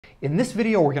In this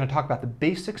video, we're going to talk about the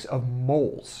basics of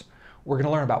moles. We're going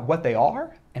to learn about what they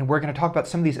are, and we're going to talk about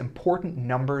some of these important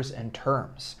numbers and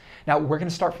terms. Now, we're going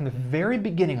to start from the very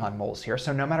beginning on moles here,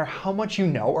 so no matter how much you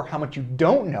know or how much you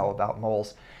don't know about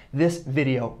moles, this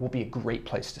video will be a great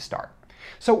place to start.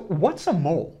 So what's a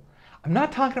mole? I'm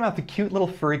not talking about the cute little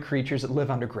furry creatures that live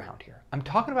underground here. I'm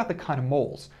talking about the kind of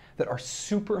moles that are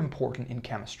super important in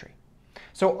chemistry.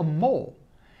 So a mole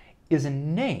is a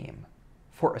name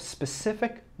for a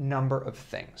specific number of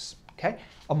things, okay?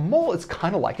 A mole is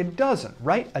kind of like a dozen,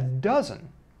 right? A dozen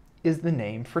is the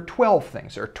name for 12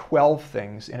 things, or 12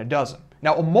 things in a dozen.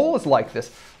 Now, a mole is like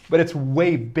this, but it's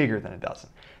way bigger than a dozen.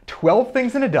 12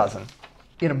 things in a dozen.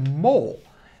 In a mole,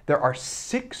 there are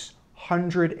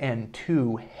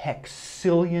 602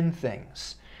 hexillion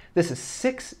things. This is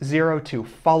 602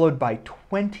 followed by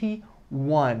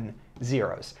 21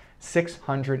 zeros.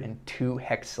 602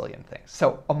 hexillion things.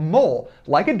 So a mole,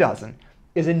 like a dozen,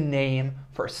 is a name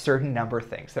for a certain number of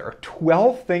things. There are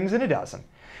 12 things in a dozen.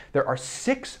 There are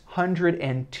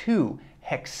 602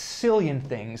 hexillion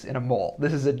things in a mole.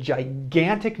 This is a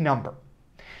gigantic number.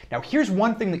 Now, here's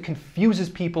one thing that confuses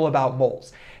people about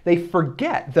moles. They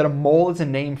forget that a mole is a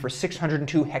name for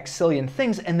 602 hexillion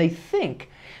things, and they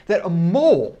think that a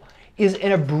mole is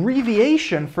an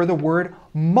abbreviation for the word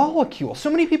molecule. So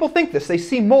many people think this. They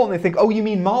see mole and they think, oh, you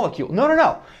mean molecule. No, no,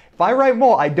 no. If I write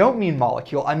mole, I don't mean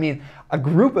molecule. I mean a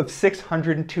group of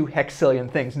 602 hexillion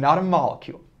things, not a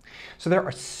molecule. So there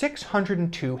are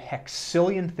 602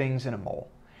 hexillion things in a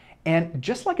mole. And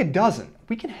just like a dozen,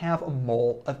 we can have a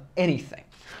mole of anything,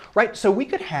 right? So we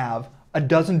could have a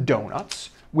dozen donuts,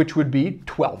 which would be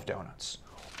 12 donuts.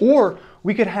 Or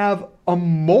we could have a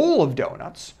mole of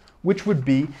donuts, which would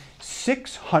be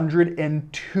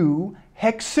 602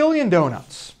 hexillion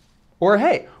donuts. Or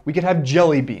hey, we could have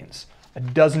jelly beans. A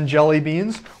dozen jelly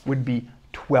beans would be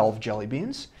 12 jelly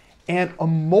beans, and a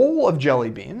mole of jelly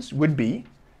beans would be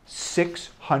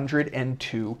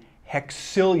 602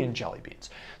 hexillion jelly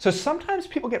beans. So sometimes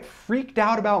people get freaked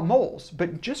out about moles,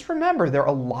 but just remember they're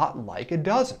a lot like a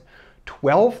dozen.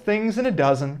 12 things in a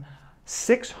dozen,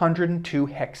 602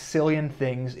 hexillion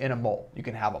things in a mole. You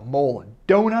can have a mole of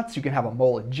donuts, you can have a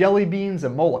mole of jelly beans, a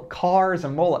mole of cars, a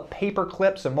mole of paper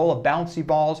clips, a mole of bouncy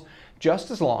balls. Just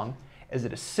as long as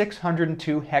it is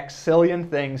 602 hexillion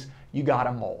things, you got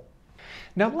a mole.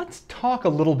 Now let's talk a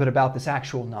little bit about this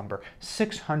actual number,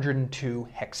 602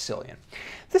 hexillion.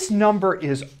 This number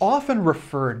is often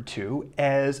referred to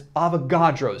as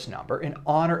Avogadros number in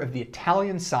honor of the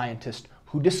Italian scientist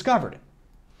who discovered it.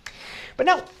 But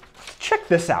now, check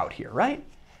this out here, right?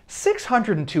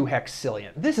 602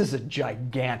 hexillion. This is a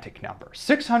gigantic number.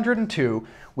 602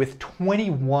 with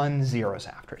 21 zeros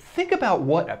after it. Think about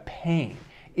what a pain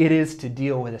it is to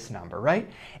deal with this number, right?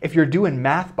 If you're doing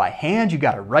math by hand, you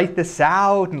got to write this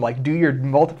out and like do your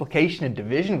multiplication and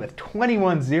division with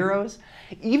 21 zeros.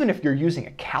 Even if you're using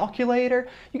a calculator,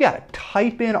 you got to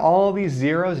type in all these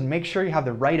zeros and make sure you have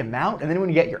the right amount. And then when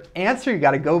you get your answer, you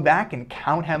got to go back and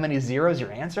count how many zeros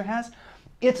your answer has.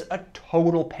 It's a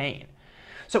total pain.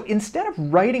 So instead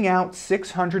of writing out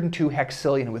 602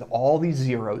 hexillion with all these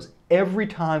zeros every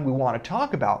time we want to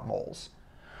talk about moles,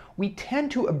 we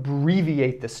tend to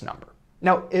abbreviate this number.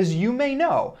 Now, as you may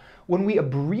know, when we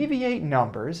abbreviate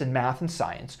numbers in math and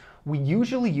science, we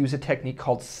usually use a technique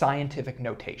called scientific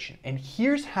notation. And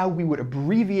here's how we would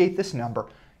abbreviate this number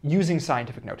using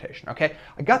scientific notation, okay?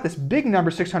 I got this big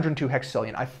number, 602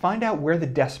 hexillion. I find out where the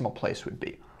decimal place would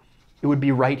be. It would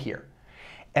be right here.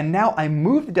 And now I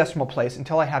move the decimal place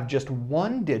until I have just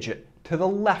one digit to the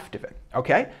left of it,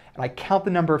 okay? And I count the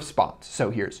number of spots. So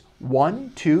here's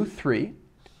 1, 2, 3,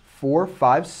 4,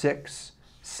 5, 6,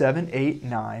 7, 8,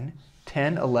 9,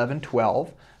 10, 11,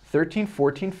 12, 13,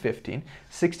 14, 15,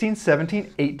 16,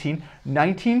 17, 18,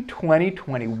 19, 20,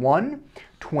 21,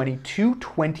 22,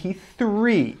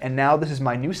 23. And now this is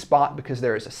my new spot because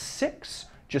there is a 6,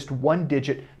 just one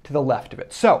digit to the left of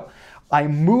it. So I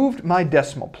moved my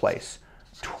decimal place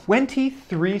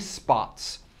 23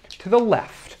 spots to the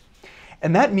left.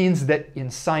 And that means that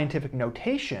in scientific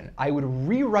notation, I would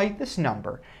rewrite this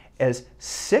number as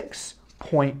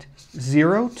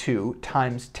 6.02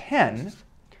 times 10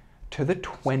 to the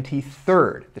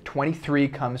 23rd. The 23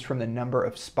 comes from the number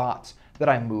of spots that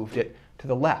I moved it to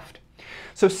the left.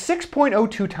 So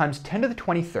 6.02 times 10 to the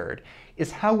 23rd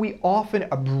is how we often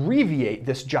abbreviate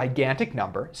this gigantic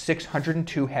number,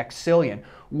 602 hexillion,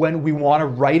 when we want to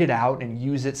write it out and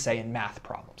use it, say, in math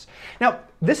problems. Now,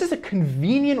 this is a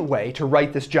convenient way to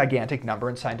write this gigantic number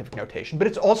in scientific notation, but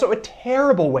it's also a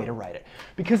terrible way to write it,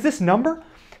 because this number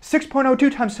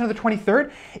 6.02 times 10 to the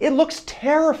 23rd, it looks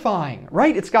terrifying,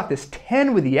 right? It's got this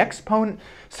 10 with the exponent,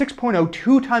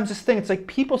 6.02 times this thing. It's like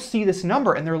people see this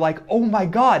number and they're like, oh my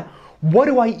God, what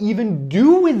do I even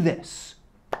do with this?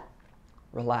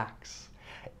 Relax,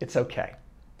 it's okay.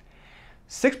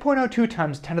 6.02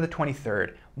 times 10 to the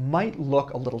 23rd might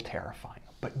look a little terrifying,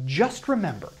 but just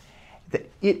remember that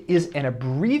it is an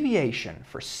abbreviation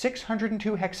for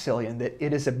 602 hexillion, that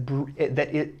it is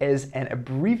an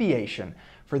abbreviation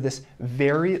for this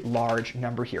very large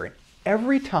number here. And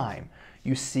every time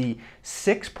you see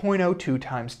 6.02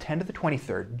 times 10 to the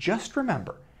 23rd, just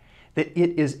remember that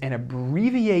it is an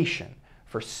abbreviation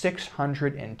for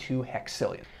 602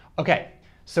 hexillion. Okay,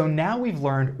 so now we've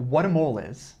learned what a mole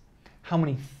is, how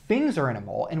many things are in a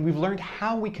mole, and we've learned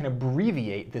how we can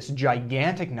abbreviate this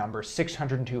gigantic number,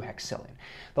 602 hexillion.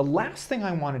 The last thing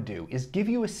I want to do is give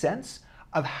you a sense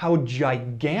of how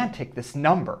gigantic this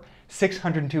number,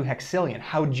 602 hexillion,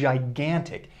 how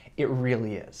gigantic it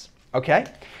really is. Okay?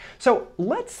 So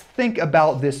let's think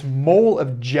about this mole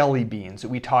of jelly beans that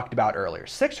we talked about earlier.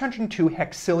 602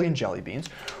 hexillion jelly beans,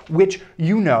 which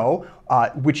you know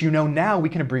now we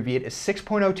can abbreviate as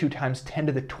 6.02 times 10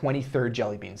 to the 23rd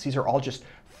jelly beans. These are all just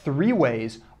 3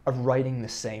 ways of writing the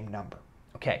same number.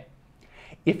 Okay,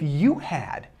 if you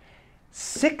had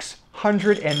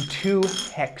 602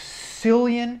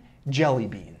 hexillion jelly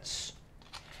beans,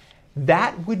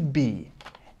 that would be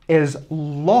as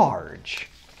large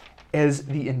as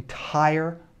the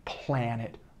entire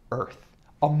planet Earth.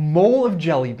 A mole of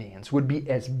jelly beans would be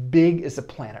as big as the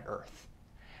planet Earth.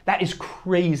 That is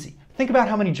crazy. Think about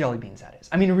how many jelly beans that is.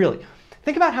 I mean, really,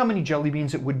 think about how many jelly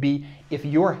beans it would be if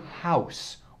your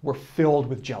house were filled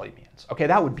with jelly beans. Okay,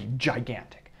 that would be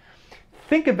gigantic.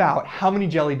 Think about how many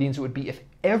jelly beans it would be if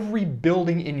every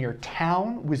building in your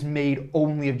town was made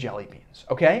only of jelly beans,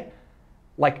 okay?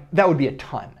 Like, that would be a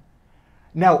ton.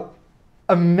 Now,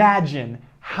 imagine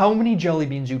how many jelly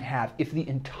beans you'd have if the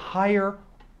entire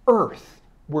Earth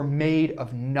were made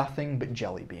of nothing but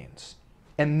jelly beans.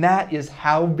 And that is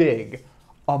how big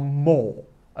a mole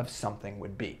of something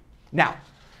would be. Now,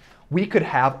 we could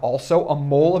have also a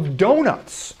mole of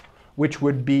donuts, which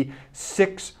would be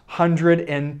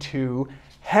 602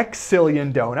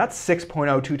 hexillion donuts,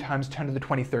 6.02 times 10 to the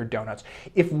 23rd donuts.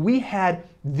 If we had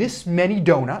this many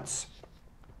donuts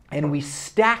and we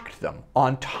stacked them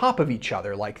on top of each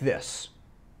other like this,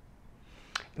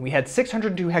 and we had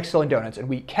 602 hexillion donuts and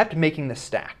we kept making this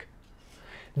stack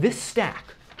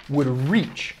would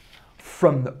reach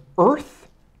from the Earth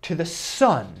to the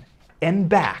sun and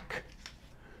back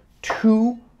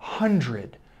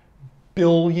 200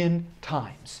 billion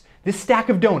times. This stack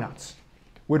of donuts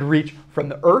would reach from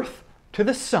the Earth to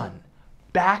the sun,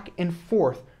 back and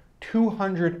forth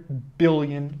 200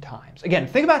 billion times. Again,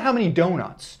 think about how many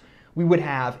donuts we would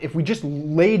have if we just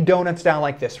laid donuts down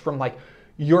like this from like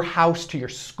your house to your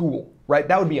school, right?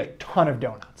 That would be a ton of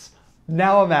donuts.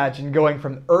 Now imagine going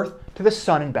from the Earth to the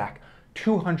sun and back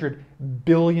 200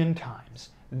 billion times.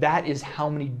 That is how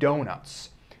many donuts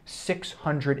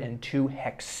 602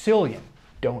 hexillion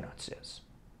donuts is.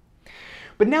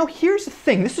 But now here's the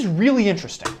thing, this is really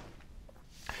interesting.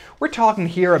 We're talking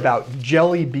here about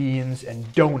jelly beans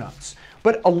and donuts,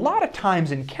 but a lot of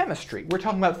times in chemistry, we're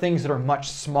talking about things that are much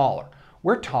smaller.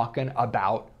 We're talking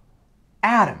about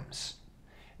atoms.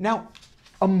 Now,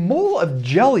 a mole of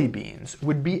jelly beans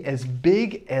would be as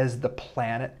big as the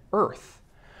planet Earth,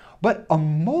 but a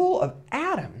mole of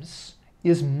atoms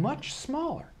is much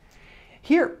smaller.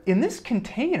 Here, in this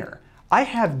container, I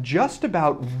have just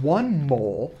about 1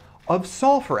 mole of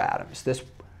sulfur atoms. This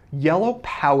yellow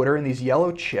powder and these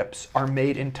yellow chips are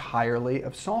made entirely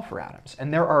of sulfur atoms.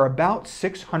 And there are about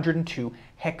 602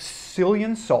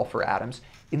 hexillion sulfur atoms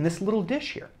in this little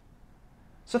dish here.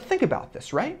 So think about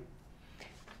this, right?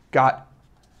 Got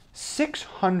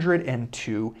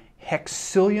 602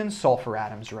 hexillion sulfur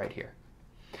atoms right here.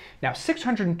 Now,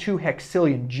 602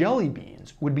 hexillion jelly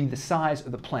beans would be the size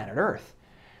of the planet Earth.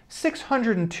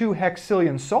 602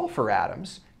 hexillion sulfur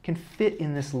atoms can fit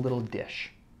in this little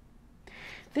dish.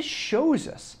 This shows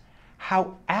us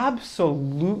how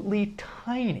absolutely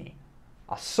tiny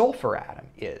a sulfur atom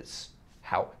is,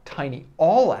 how tiny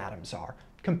all atoms are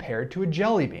compared to a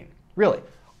jelly bean. Really,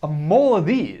 a mole of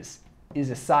these is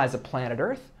the size of planet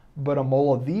Earth, but a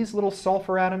mole of these little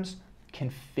sulfur atoms can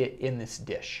fit in this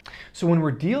dish. So when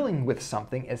we're dealing with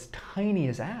something as tiny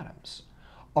as atoms,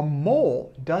 a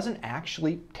mole doesn't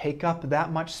actually take up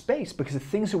that much space because the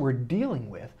things that we're dealing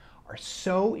with are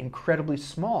so incredibly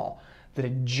small that a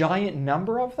giant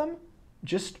number of them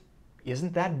just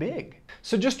isn't that big.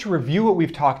 So just to review what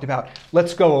we've talked about,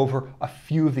 let's go over a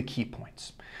few of the key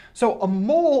points. So a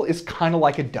mole is kind of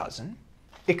like a dozen.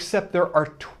 except there are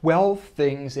 12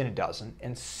 things in a dozen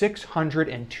and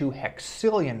 602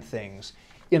 hexillion things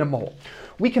in a mole.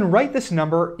 We can write this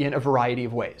number in a variety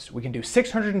of ways. We can do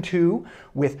 602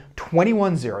 with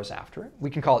 21 zeros after it. We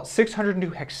can call it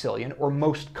 602 hexillion, or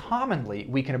most commonly,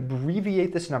 we can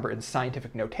abbreviate this number in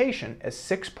scientific notation as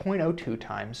 6.02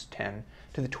 times 10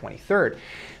 to the 23rd.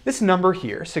 This number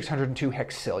here, 602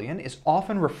 hexillion, is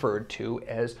often referred to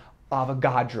as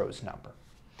Avogadros number.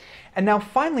 And now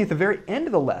finally, at the very end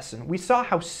of the lesson, we saw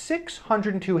how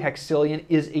 602 hexillion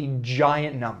is a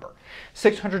giant number.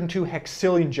 602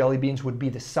 hexillion jelly beans would be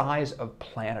the size of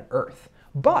planet Earth.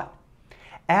 But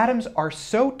atoms are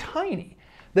so tiny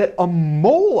that a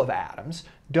mole of atoms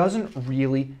doesn't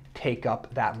really take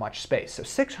up that much space. So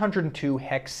 602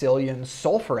 hexillion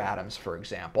sulfur atoms, for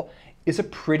example, is a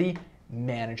pretty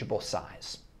manageable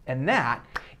size. And that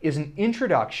is an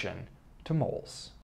introduction to moles.